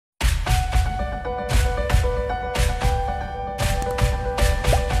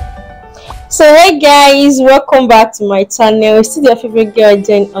So hey guys, welcome back to my channel. It's still your favorite girl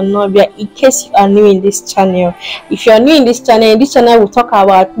Jen Onobia. In case you are new in this channel, if you are new in this channel will talk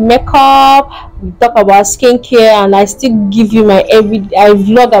about makeup, we talk about skincare, and I still give you I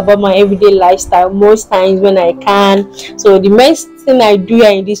vlog about my everyday lifestyle most times when I can. So the main thing I do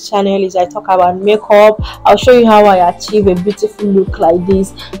here in this channel is I talk about makeup. I'll show you how I achieve a beautiful look like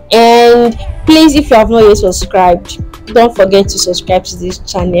this. And please, if you have not yet subscribed, don't forget to subscribe to this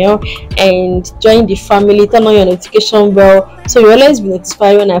channel and join the family. Turn on your notification bell so you'll always be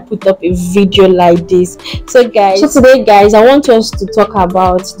notified when I put up a video like this. So today guys, I want us to talk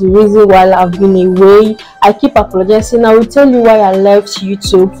about the reason why I've been away. I keep apologizing. I will tell you why I left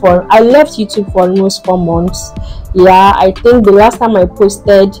YouTube for almost 4 months. Yeah, I think the last time I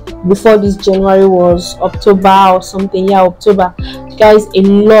posted before this January was October or something. Yeah, October. Guys, a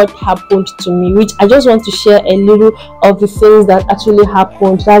lot happened to me, which I just want to share a little of the things that actually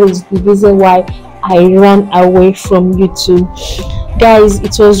happened. That is the reason why I ran away from YouTube. Guys,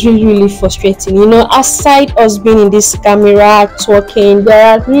 it was really frustrating. You know, aside us being in this camera talking,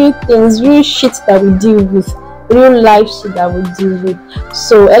 there are real shit that we deal with, real life shit that we deal with.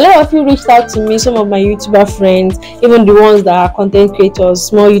 So a lot of you reached out to me, some of my YouTuber friends, even the ones that are content creators,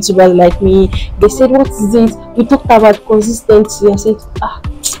 small YouTubers like me. They said, what is it? We talked about consistency. I said,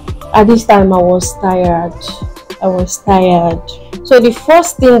 at this time I was tired. So the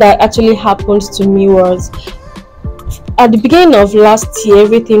first thing that actually happened to me was, at the beginning of last year,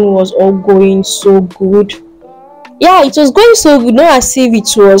 everything was all going so good. Yeah, it was going so good, not as if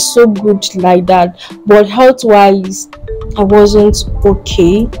it was so good like that, but health wise I wasn't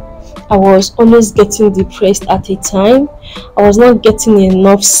okay. I was always getting depressed at a time. I was not getting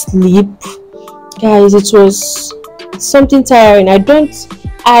enough sleep. Guys, it was something tiring. I'm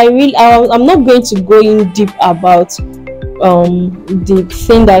not going to go in deep about the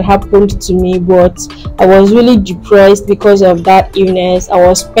thing that happened to me, but I was really depressed because of that illness. I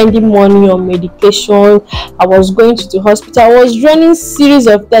was spending money on medication. I was going to the hospital. I was running series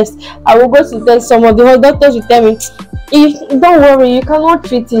of tests. I will go to test. Some of the doctors will tell me, don't worry, you cannot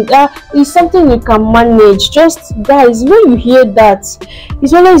treat it. It's something you can manage. Just guys, when you hear that,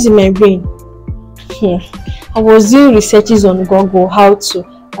 it's always in my brain. I was doing researches on Google how to.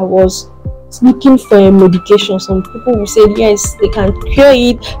 I was looking for a medication. Some people will say yes, they can cure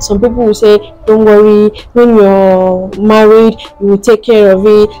it. Some people will say, don't worry, when you're married you will take care of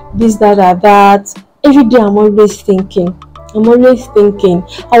it, this, that. Every day I'm always thinking.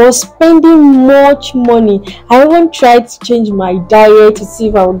 I was spending much money. I even tried to change my diet to see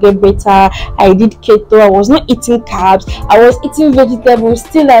if I would get better. I did keto. I was not eating carbs. I was eating vegetables.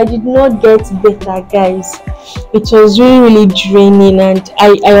 Still, I did not get better, guys. It was really draining, and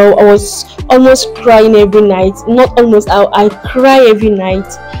I was almost crying every night. Not almost, I cry every night.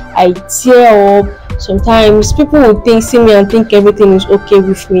 I tear up. Sometimes people will see me and think everything is okay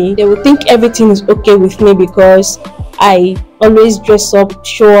with me. They will think everything is okay with me because I always dress up,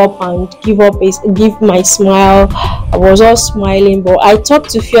 show up, and give my smile. I was all smiling, but I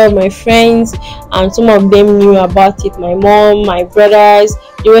talked to a few of my friends, and some of them knew about it. My mom, my brothers,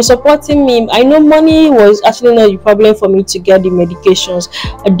 they were supporting me. I know money was actually not the problem for me to get the medications,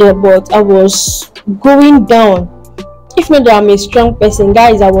 but I was going down. If not that I'm a strong person,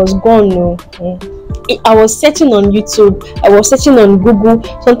 guys, I was gone. No. I was searching on YouTube, I was searching on Google.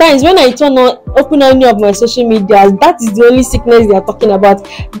 Sometimes when I open any of my social media, that is the only sickness they are talking about.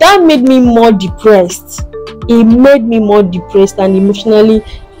 That made me more depressed. It made me more depressed and emotional.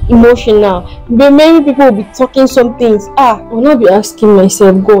 But many people will be talking some things. I will not be asking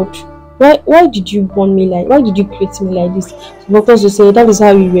myself, God, why did you born me like? Why did you create me like this? Doctors will say that is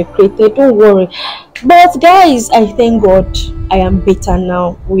how you were created. Don't worry. But guys, I thank God I am better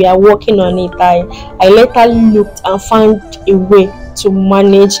now. We are working on it. I later looked and found a way to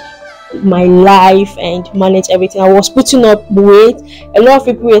manage my life and manage everything. I was putting up weight. A lot of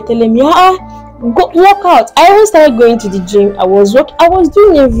people were telling me, go work out. I always started going to the gym. I was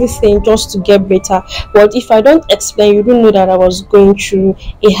doing everything just to get better. But if I don't explain, you don't know that I was going through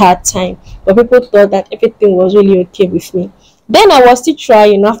a hard time. But people thought that everything was really okay with me. Then I was still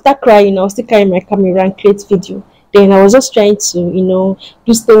trying. After crying, I was still carrying my camera and create video. Then I was just trying to,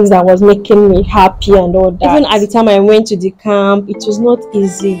 do things that was making me happy and all that. Even at the time I went to the camp, it was not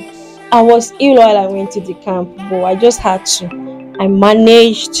easy. I was ill while I went to the camp, but I just had to. I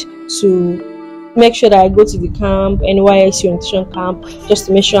managed to make sure that I go to the camp, NYSC orientation camp, just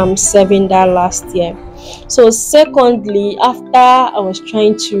to make sure I'm serving that last year. So secondly, after I was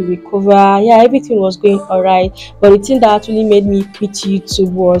trying to recover, everything was going alright, but the thing that actually made me quit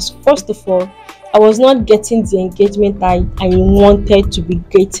YouTube was, first of all, I was not getting the engagement I wanted to be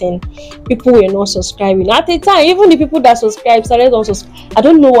getting. People were not subscribing. At the time, even the people that subscribed started also. I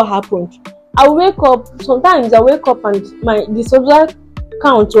don't know what happened. I wake up, sometimes I wake up and the subscriber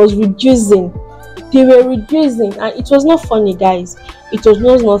count was reducing. They were reducing, and it was not funny, guys. It was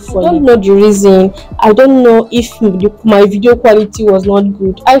not funny. I don't know the reason. I don't know if my video quality was not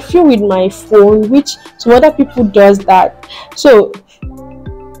good. I feel with my phone, which some other people does that. So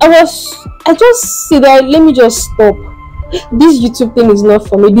I just said that let me just stop. This YouTube thing is not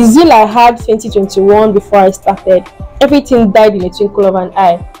for me. The zeal I had 2021 before I started, everything died in a twinkle of an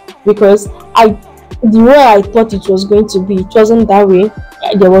eye, because the way I thought it was going to be, it wasn't that way.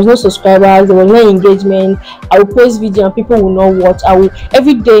 There was no subscribers, there was no engagement. I will post video and people will not watch.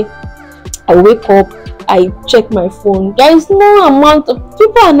 Every day I wake up, I check my phone. There is no amount of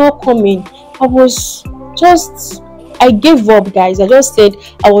people are not coming. I gave up, guys. I just said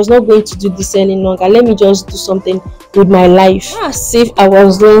I was not going to do this any longer. Let me just do something with my life. As if I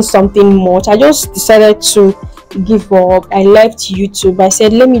was doing something much. I just decided to give up. I left YouTube. I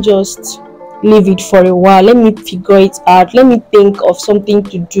said, let me just leave it for a while. Let me figure it out. Let me think of something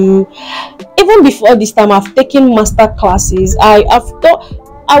to do. Even before this time, I've taken master classes. I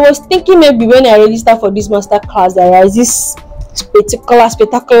was thinking maybe when I register for this master class, there is this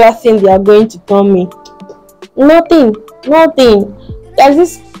spectacular thing they are going to tell me. Nothing. There's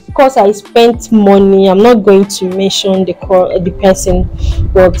this course I spent money. I'm not going to mention the person,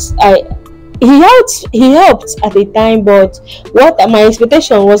 but he helped at the time, but what my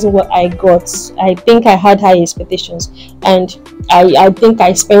expectation wasn't what I got. I think I had high expectations, and I think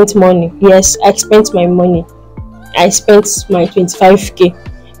I spent money. Yes, I spent my money. I spent my 25k.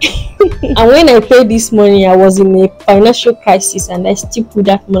 And when I paid this money, I was in a financial crisis, and I still put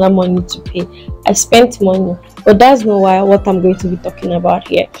that money to pay. I spent money, but that's not what I'm going to be talking about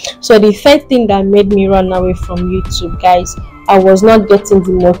here. So the third thing that made me run away from YouTube, guys, I was not getting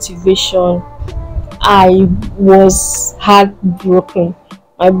the motivation. I was heartbroken.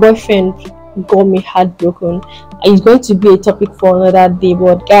 My boyfriend got me heartbroken. It's going to be a topic for another day,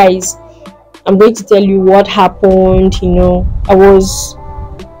 but guys, I'm going to tell you what happened.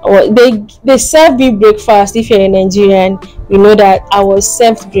 They served me breakfast. If you're a Nigerian, you know that I was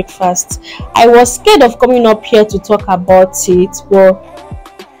served breakfast. I was scared of coming up here to talk about it, but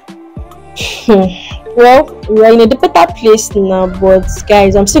well, we're in a better place now. But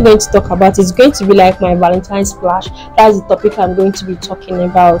guys, I'm still going to talk about it. It's going to be like my Valentine's splash. That's the topic I'm going to be talking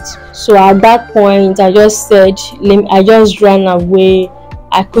about. So at that point, I just said, I just ran away.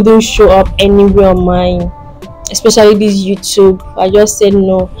 I couldn't show up anywhere on mine, especially this YouTube. I just said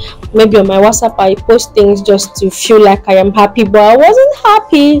no. Maybe on my WhatsApp I post things just to feel like I am happy, but I wasn't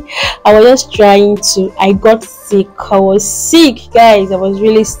happy. I was just trying to. I got sick. I was sick, guys. I was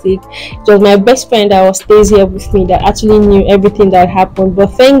really sick. It was my best friend that stays here with me that actually knew everything that happened, but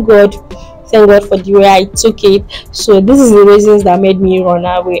thank God for the way I took it. So this is the reasons that made me run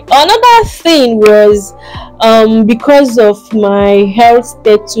away. Another thing was because of my health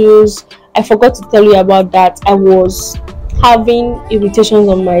status. I forgot to tell you about that. I was having irritations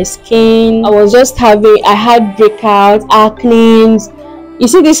on my skin. I had breakouts, acne. You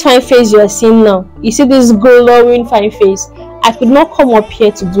see this fine face you are seeing now? You see this glowing fine face? I could not come up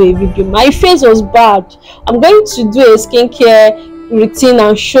here to do a video. My face was bad. I'm going to do a skincare routine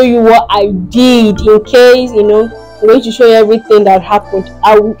and show you what I did, in case I'm going to show you everything that happened.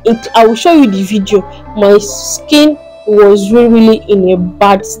 I will show you the video. My skin was really in a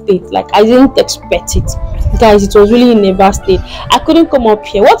bad state. Like, I didn't expect it, guys. It was really in a bad state. I couldn't come up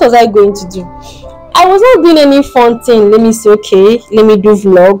here. What was I going to do? I was not doing any fun thing. Let me say, okay, let me do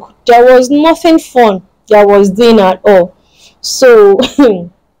vlog. There was nothing fun that I was doing at all. So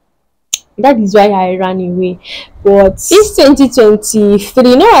that is why I ran away. But it's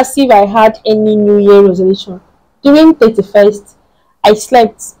 2023, not as if I had any New Year resolution. During 31st, I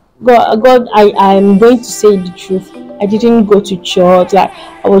slept. God, I am going to say the truth. I didn't go to church. Like,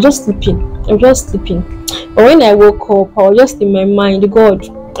 I was just sleeping. But when I woke up, I was just in my mind, God,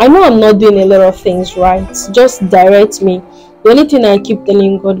 I know I'm not doing a lot of things right. Just direct me. The only thing I keep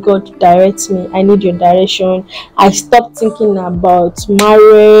telling God, direct me. I need your direction. I stopped thinking about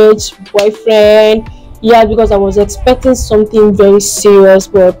marriage, boyfriend. Yeah, because I was expecting something very serious,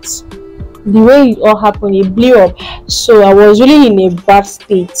 but the way it all happened, it blew up. So I was really in a bad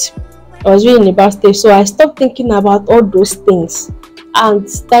state. So I stopped thinking about all those things and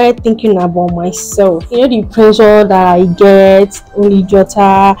started thinking about myself. The pressure that I get, only daughter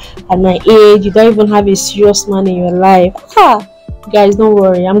at my age, you don't even have a serious man in your life. Guys, don't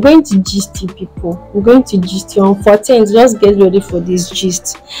worry, I'm going to gist you people. I'm going to gist you on 14th. Just get ready for this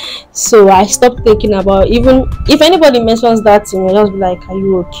gist. So I stopped thinking about, even if anybody mentions that to me, I'll just be like, are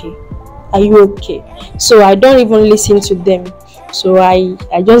you okay? Are you okay? So I don't even listen to them. So I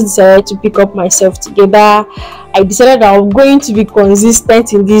just decided to pick up myself together. I decided I'm going to be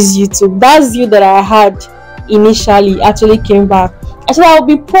consistent in this YouTube. That's you that I had initially actually came back. I said I'll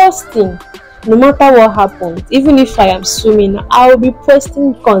be posting no matter what happens. Even if I am swimming, I will be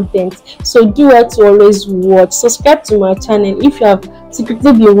posting content. So do well to always watch. Subscribe to my channel if you have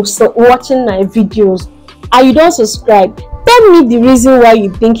secretly been watching my videos and you don't subscribe. Tell me the reason why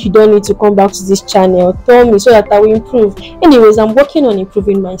you think you don't need to come back to this channel. Tell me so that I will improve. Anyways, I'm working on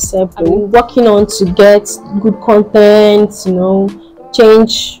improving myself. I'm working on to get good content,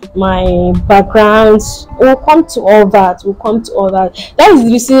 change my backgrounds. We'll come to all that. That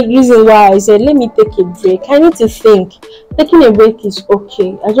is the reason why I said, let me take a break. I need to think. Taking a break is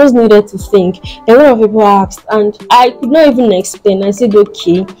okay. I just needed to think. A lot of people asked, and I could not even explain. I said,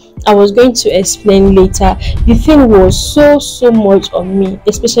 okay, I was going to explain later. The thing was so much on me,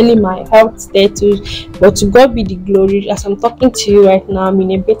 especially my health status. But to God be the glory. As I'm talking to you right now, I'm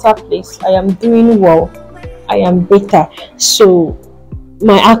in a better place. I am doing well. I am better. So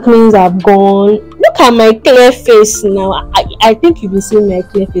my acne have gone. Look at my clear face now. I think you've been seeing my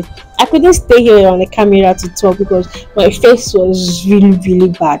clear face. I couldn't stay here on the camera to talk because my face was really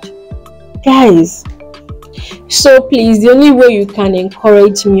bad, guys. So please, the only way you can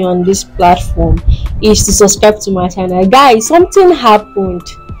encourage me on this platform is to subscribe to my channel. Guys, something happened.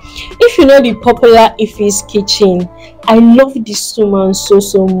 If you know the popular Ife's Kitchen, I love this woman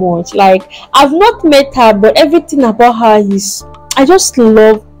so much. Like, I've not met her, but everything about her is, I just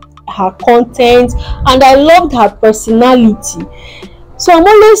love her content and I loved her personality. So I'm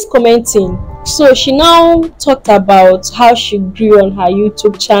always commenting. So she now talked about how she grew on her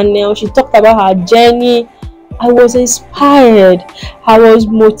YouTube channel. She talked about her journey. I was inspired. I was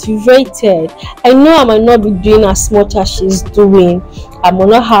motivated. I know I might not be doing as much as she's doing. I might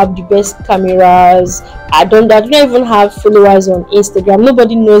not have the best cameras. I don't even have followers on Instagram.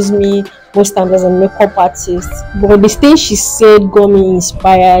 Nobody knows me most times as a makeup artist. But the thing she said got me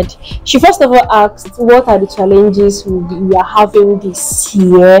inspired. She first of all asked, what are the challenges we are having this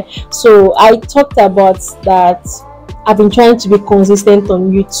year? So I talked about that. I've been trying to be consistent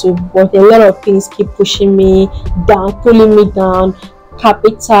on YouTube, but a lot of things keep pushing me down, pulling me down.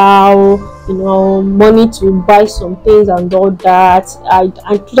 Capital, money to buy some things and all that. I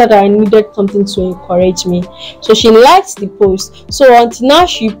thought that I needed something to encourage me. So she liked the post. So until now,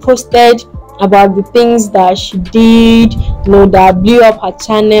 she posted about the things that she did, that blew up her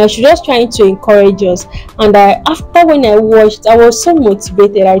channel. She was just trying to encourage us. And after when I watched, I was so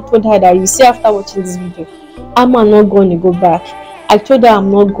motivated. I told her that, you see, after watching this video, I'm not going to go back. I told her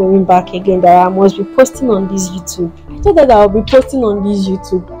I'm not going back again, that I must be posting on this YouTube. I told her that I'll be posting on this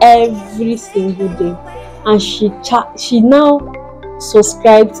YouTube every single day. And she now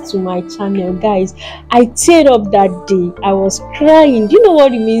subscribed to my channel. Guys, I teared up that day. I was crying. Do you know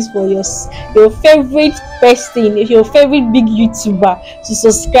what it means for your favorite person, your favorite big YouTuber to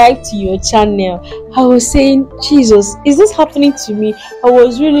subscribe to your channel? I was saying, Jesus, is this happening to me? I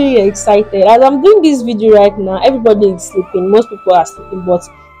was really excited. As I'm doing this video right now, everybody is sleeping. Most people are sleeping, but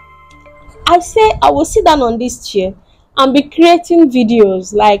I say I will sit down on this chair and be creating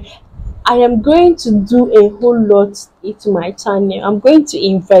videos. Like, I am going to do a whole lot into my channel. I'm going to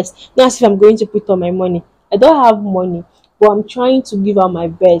invest. Not as if I'm going to put all my money. I don't have money, but I'm trying to give out my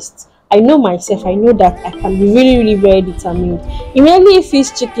best. I know myself. I know that I can be really very determined. Immediately,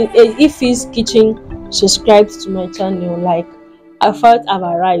 if his kitchen subscribed to my channel, like, I felt I've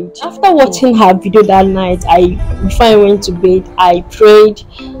arrived. After watching her video that night, before I went to bed, I prayed.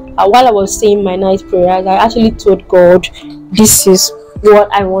 While I was saying my night prayers, I actually told God, this is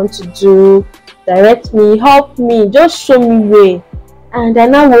what I want to do. Direct me, help me, just show me way. And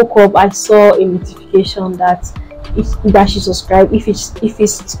then I woke up, I saw a notification that she subscribed, if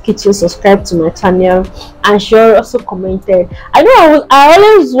his kitchen subscribed to my channel, and she also commented. I know I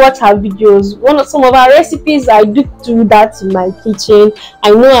always watch her videos. Some of her recipes, I do that in my kitchen.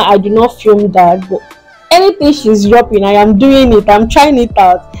 I know I do not film that, but anything she's dropping, I am doing it. I'm trying it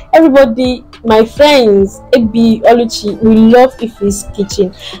out. Everybody, my friends, AB, Oluchi, we love Ife's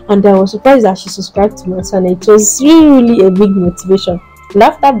Kitchen, and I was surprised that she subscribed to my channel. It was really a big motivation. And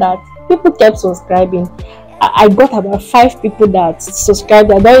after that, people kept subscribing. I got about 5 people that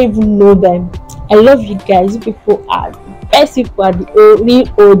subscribed. I don't even know them. I love you guys. You people are the best people, are the real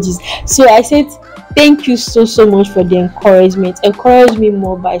OGs. So I said, Thank you so much for the encouragement. Encourage me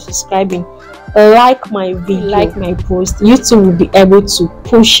more by subscribing, like my video, like my post. YouTube will be able to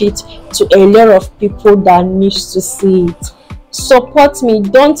push it to a lot of people that needs to see it. Support me,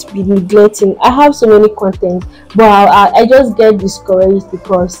 don't be neglecting. I have so many content, but I just get discouraged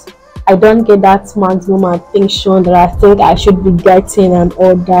because I don't get that maximum attention that I think I should be getting and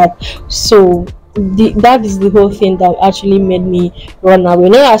all that. So that is the whole thing that actually made me run away.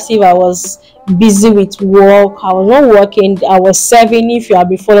 Not as if I was busy with work. I was not working. I was serving. If you have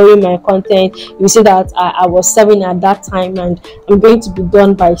been following my content, you see that I was serving at that time, and I'm going to be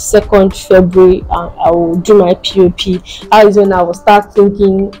done by 2nd February. I will do my POP. That is when I will start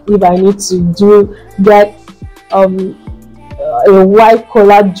thinking if I need to get a white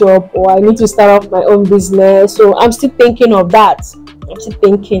collar job, or I need to start off my own business. So I'm still thinking of that. I'm still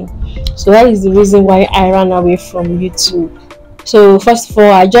thinking. So that is the reason why I ran away from YouTube. So first of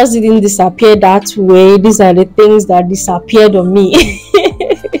all, I just didn't disappear that way. These are the things that disappeared on me.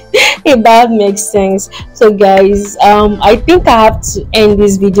 If that makes sense. So guys, I think I have to end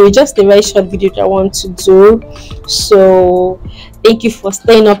this video. Just a very short video that I want to do. So thank you for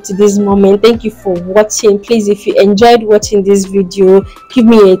staying up to this moment. Thank you for watching. Please, if you enjoyed watching this video, give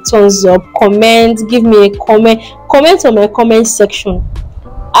me a thumbs up, give me a comment on my comment section.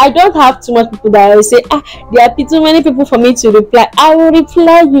 I don't have too much people that will say, there are too many people for me to reply. I will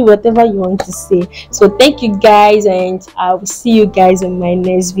reply you whatever you want to say. So thank you guys, and I will see you guys in my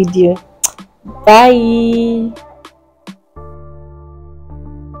next video. Bye.